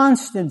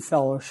constant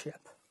fellowship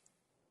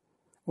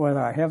with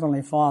our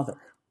Heavenly Father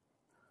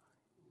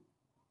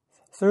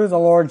through the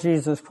Lord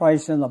Jesus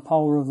Christ and the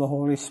power of the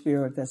Holy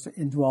Spirit that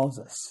indwells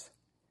us.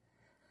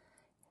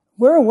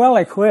 We're well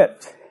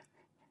equipped.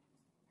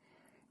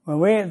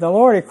 When the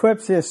Lord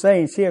equips His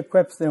saints, He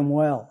equips them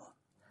well.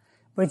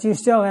 But you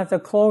still have to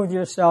clothe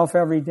yourself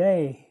every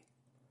day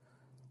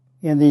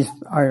in these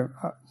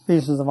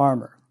pieces of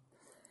armor.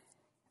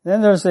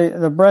 Then there's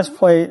the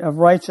breastplate of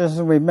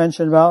righteousness we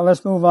mentioned about.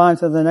 Let's move on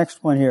to the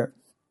next one here.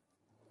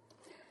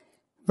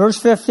 Verse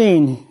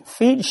 15,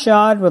 feet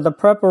shod with the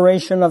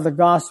preparation of the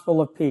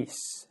gospel of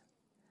peace.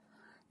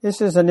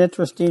 This is an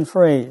interesting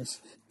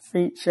phrase,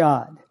 feet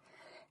shod.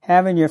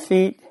 Having your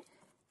feet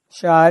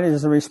shod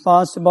is the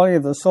responsibility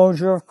of the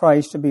soldier of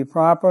Christ to be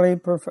properly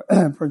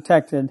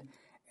protected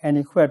and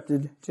equipped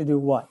to do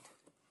what?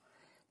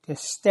 To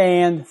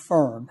stand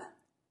firm.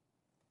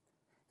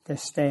 To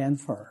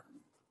stand firm.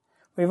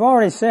 We've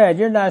already said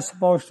you're not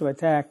supposed to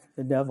attack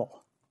the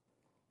devil.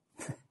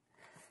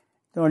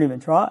 Don't even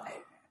try.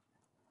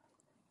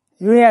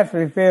 You have to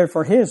be prepared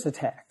for his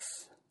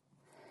attacks.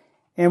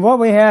 And what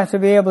we have to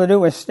be able to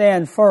do is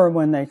stand firm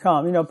when they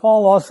come.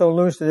 Paul also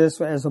alludes to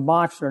this as a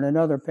boxer in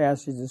another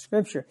passage of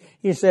Scripture.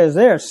 He says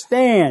there,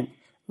 stand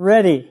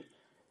ready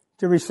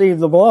to receive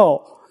the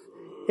blow.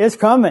 It's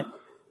coming.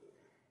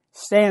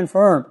 Stand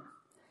firm.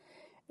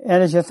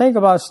 And as you think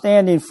about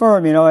standing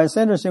firm, it's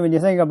interesting when you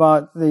think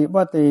about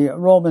what the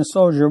Roman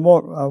soldier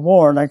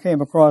wore, and I came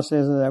across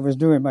this as I was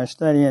doing my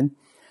study, and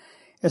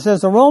it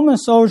says the Roman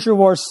soldier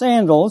wore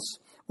sandals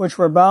which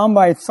were bound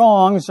by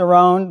thongs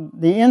around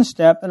the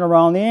instep and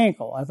around the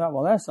ankle. I thought,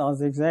 well, that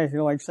sounds exactly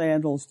like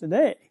sandals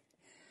today.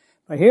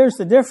 But here's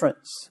the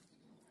difference.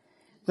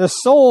 The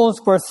soles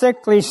were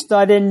thickly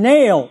studded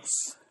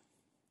nails.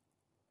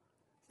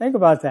 Think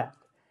about that.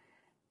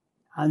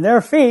 On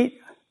their feet,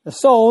 the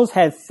soles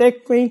had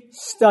thickly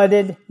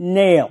studded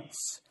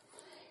nails.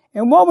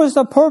 And what was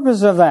the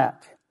purpose of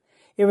that?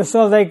 It was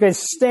so they could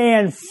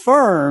stand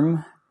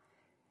firm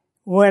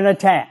when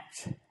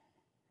attacked.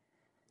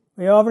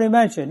 We already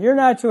mentioned, you're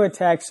not to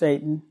attack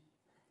Satan.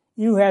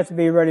 You have to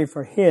be ready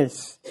for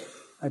his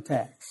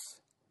attacks.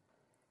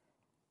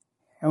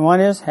 And one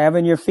is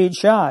having your feet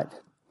shod.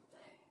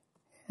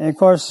 And of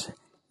course,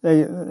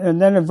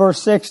 and then in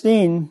verse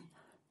 16,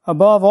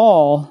 above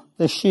all,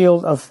 the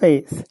shield of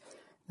faith.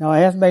 Now I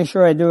have to make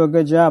sure I do a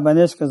good job on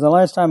this, because the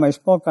last time I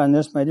spoke on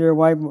this, my dear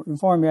wife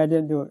informed me I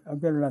didn't do a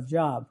good enough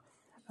job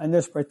on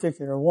this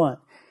particular one.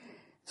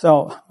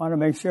 So I want to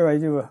make sure I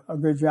do a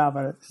good job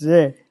on it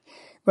today.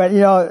 But,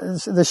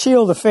 the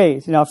shield of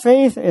faith.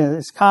 Faith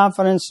is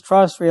confidence,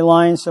 trust,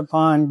 reliance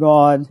upon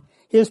God,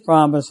 His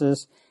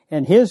promises,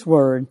 and His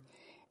word.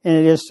 And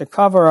it is to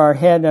cover our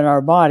head and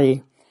our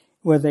body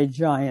with a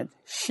giant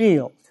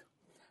shield.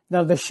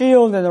 Now, the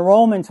shield in the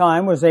Roman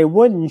time was a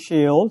wooden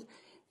shield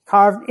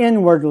carved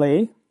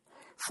inwardly,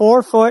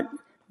 4 foot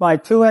by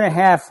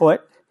 2.5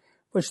 foot,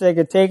 which they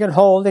could take and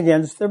hold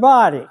against their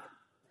body.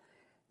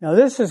 Now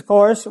this, of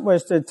course,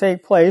 was to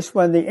take place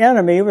when the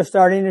enemy was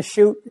starting to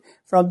shoot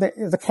from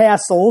the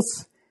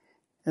castles,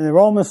 and the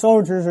Roman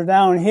soldiers are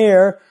down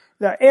here,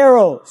 the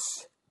arrows,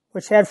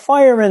 which had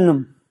fire in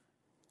them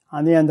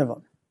on the end of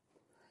them.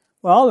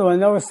 Well, when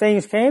those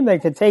things came, they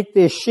could take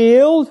this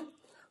shield,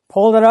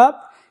 pull it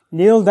up,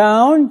 kneel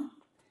down,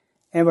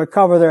 and would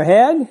cover their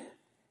head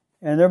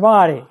and their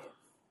body.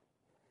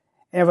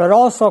 And would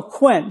also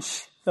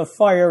quench the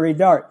fiery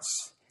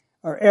darts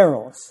or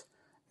arrows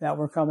that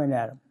were coming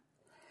at them.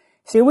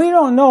 See, we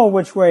don't know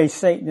which way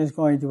Satan is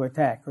going to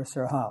attack us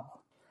or how.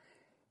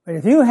 But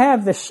if you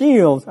have the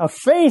shield of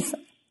faith,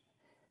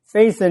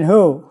 faith in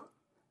who?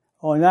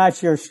 Oh,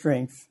 not your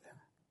strength.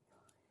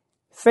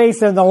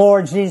 Faith in the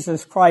Lord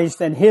Jesus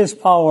Christ and His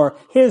power,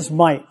 His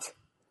might.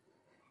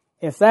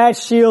 If that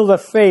shield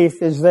of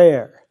faith is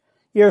there,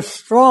 you're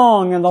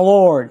strong in the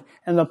Lord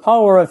and the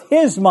power of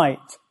His might.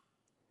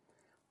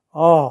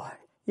 Oh,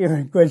 you're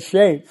in good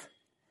shape.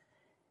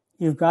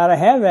 You've got to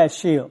have that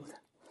shield.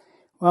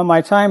 Well,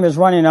 my time is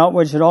running out,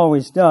 which it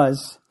always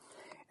does.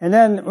 And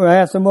then we'll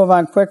have to move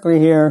on quickly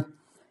here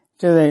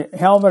to the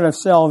helmet of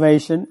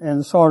salvation and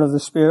the sword of the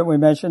Spirit we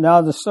mentioned. Now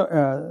I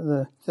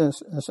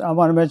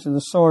want to mention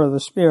the sword of the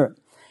Spirit.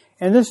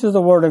 And this is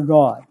the Word of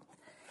God.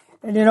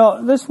 And you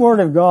know, this Word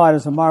of God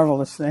is a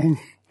marvelous thing.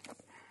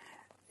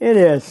 It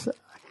is.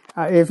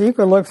 If you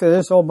could look through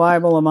this old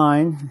Bible of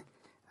mine,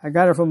 I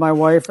got it from my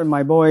wife and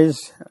my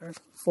boys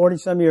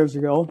 40-some years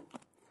ago.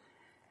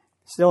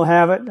 Still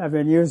have it. I've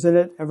been using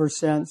it ever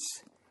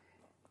since.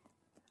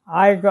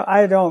 I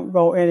don't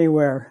go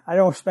anywhere. I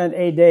don't spend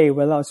a day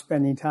without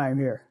spending time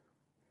here.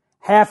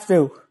 Have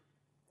to.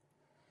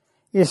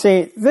 You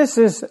see, this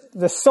is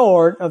the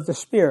sword of the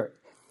Spirit.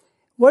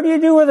 What do you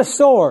do with a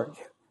sword?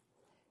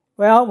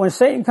 Well, when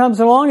Satan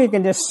comes along, you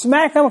can just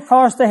smack him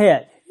across the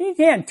head. He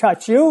can't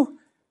touch you.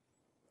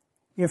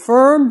 You're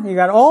firm. You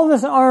got all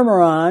this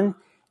armor on,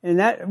 and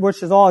that,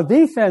 which is all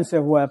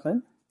defensive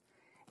weapon.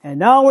 And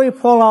now we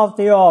pull out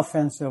the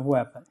offensive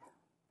weapon.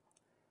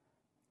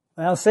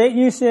 Well, Satan,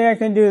 you say I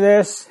can do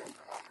this.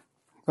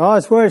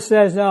 God's Word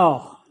says,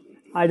 no,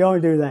 I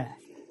don't do that.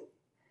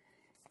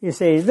 You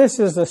see, this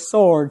is the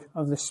sword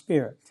of the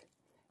Spirit.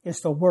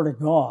 It's the Word of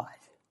God.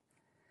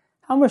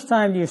 How much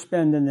time do you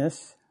spend in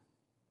this?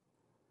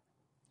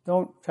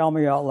 Don't tell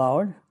me out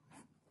loud.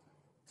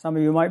 Some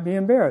of you might be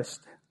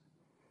embarrassed.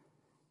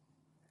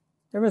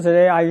 There was a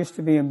day I used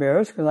to be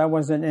embarrassed because I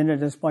wasn't in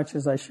it as much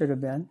as I should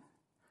have been.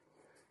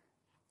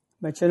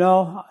 But you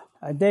know,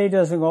 a day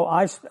doesn't go,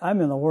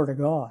 I'm in the Word of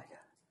God.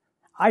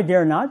 I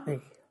dare not be.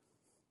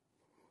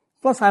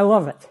 Plus, I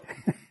love it.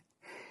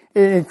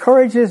 It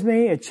encourages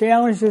me. It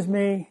challenges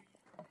me.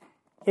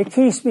 It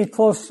keeps me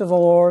close to the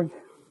Lord.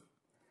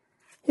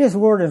 His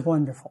Word is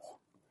wonderful.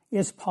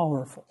 It's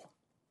powerful.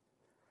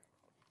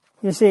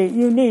 You see,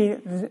 you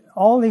need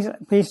all these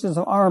pieces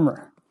of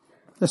armor.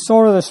 The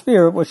sword of the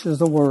Spirit, which is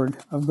the Word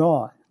of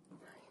God.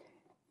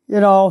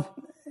 You know,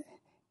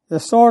 the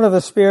sword of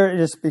the Spirit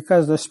is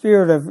because the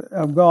Spirit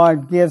of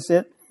God gives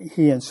it,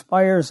 He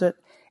inspires it,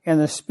 and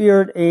the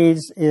Spirit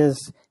aids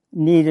is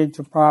needed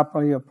to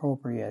properly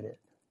appropriate it.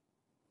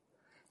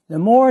 The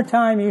more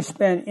time you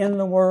spend in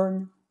the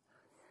Word,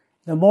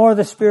 the more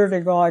the Spirit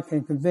of God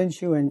can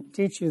convince you and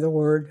teach you the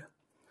Word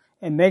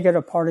and make it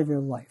a part of your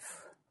life.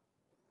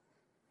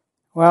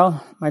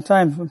 Well, my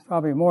time's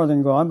probably more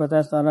than gone, but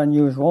that's not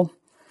unusual.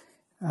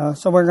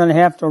 So we're going to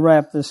have to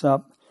wrap this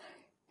up.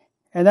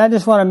 And I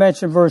just want to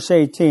mention verse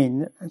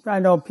 18. I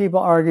know people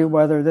argue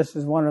whether this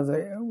is one of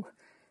the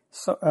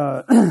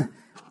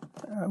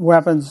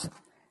weapons.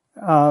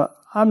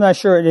 I'm not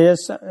sure it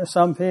is.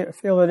 Some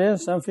feel it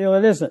is, some feel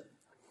it isn't.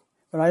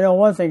 But I know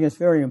one thing is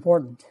very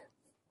important.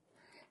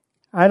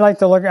 I'd like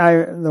to look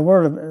at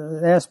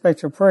the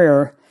aspect of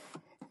prayer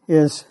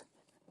is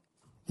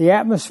the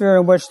atmosphere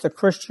in which the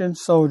Christian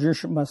soldier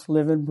must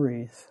live and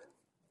breathe.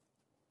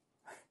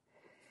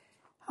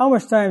 How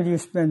much time do you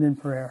spend in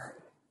prayer?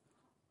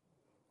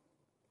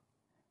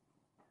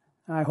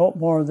 I hope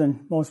more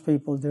than most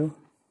people do.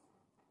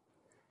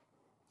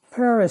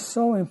 Prayer is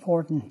so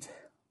important.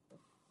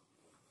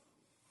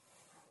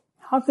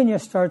 How can you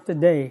start the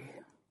day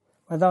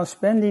without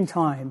spending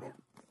time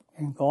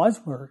in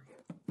God's Word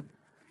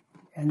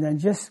and then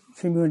just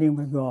communing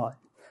with God?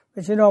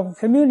 But you know,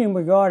 communing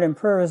with God in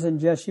prayer isn't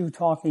just you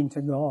talking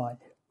to God.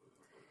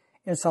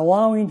 It's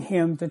allowing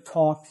Him to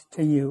talk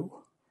to you.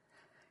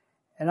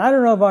 And I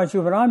don't know about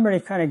you, but I'm really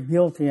kind of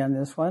guilty on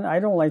this one. I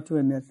don't like to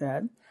admit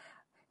that.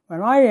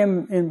 When I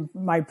am in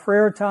my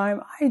prayer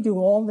time, I do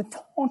all the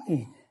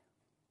talking.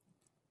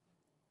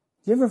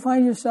 Do you ever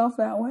find yourself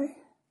that way?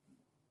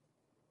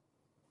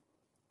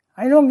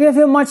 I don't give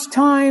Him much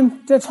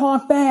time to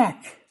talk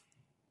back.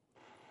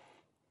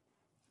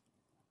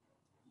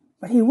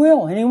 But He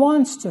will, and He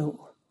wants to.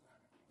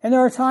 And there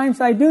are times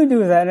I do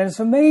that, and it's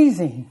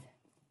amazing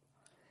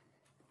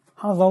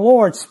how the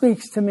Lord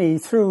speaks to me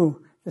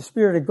through the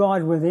Spirit of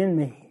God within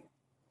me,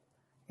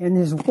 in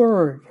His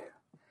Word.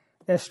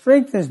 that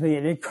strengthens me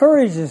and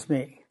encourages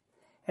me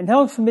and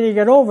helps me to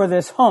get over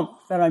this hump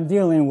that I'm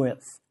dealing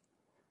with.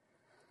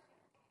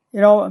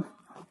 You know,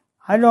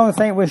 I don't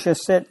think we should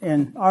sit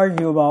and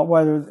argue about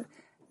whether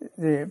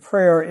the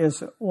prayer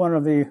is one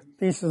of the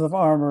pieces of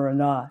armor or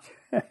not.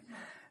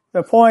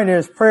 The point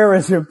is, prayer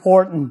is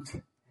important.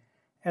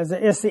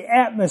 It's the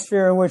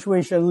atmosphere in which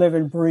we should live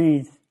and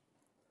breathe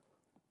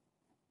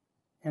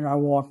in our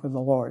walk with the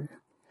Lord.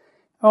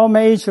 Oh,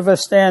 may each of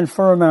us stand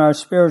firm in our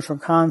spiritual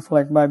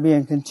conflict by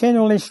being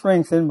continually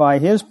strengthened by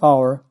His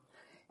power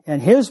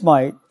and His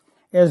might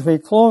as we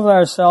clothe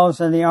ourselves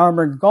in the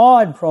armor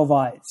God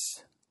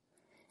provides.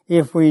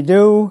 If we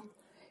do,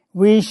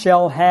 we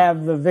shall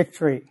have the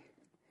victory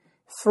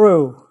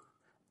through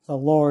the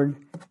Lord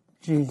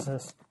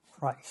Jesus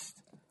Christ.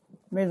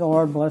 May the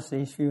Lord bless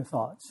these few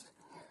thoughts.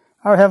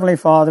 Our Heavenly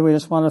Father, we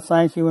just want to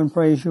thank You and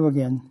praise You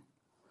again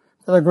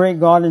for the great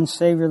God and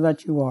Savior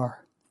that You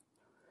are.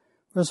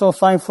 We're so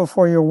thankful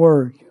for Your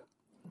Word.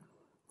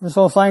 We're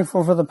so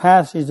thankful for the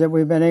passage that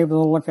we've been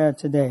able to look at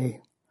today.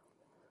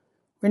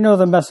 We know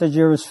the message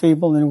here is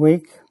feeble and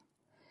weak,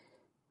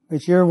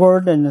 but Your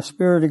Word and the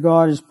Spirit of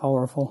God is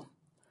powerful.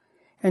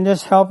 And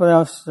just help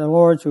us, the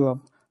Lord,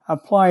 to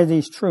apply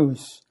these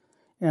truths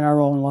in our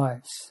own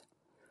lives.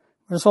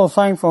 We're so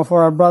thankful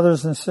for our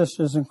brothers and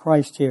sisters in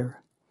Christ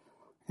here.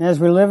 And as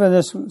we live in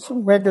this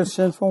wicked,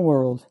 sinful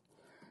world,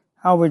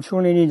 how we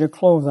truly need to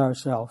clothe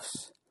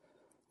ourselves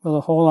with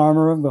the whole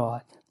armor of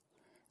God,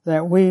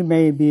 that we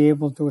may be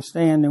able to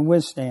stand and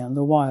withstand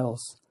the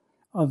wiles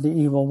of the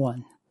evil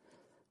one.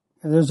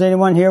 If there's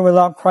anyone here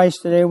without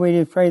Christ today,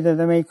 we pray that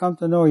they may come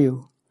to know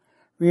You,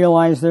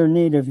 realize their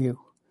need of You,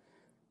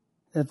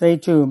 that they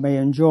too may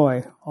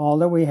enjoy all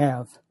that we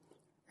have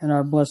in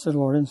our blessed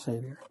Lord and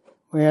Savior.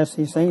 We ask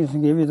these things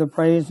and give You the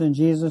praise in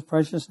Jesus'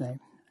 precious name.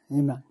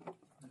 Amen.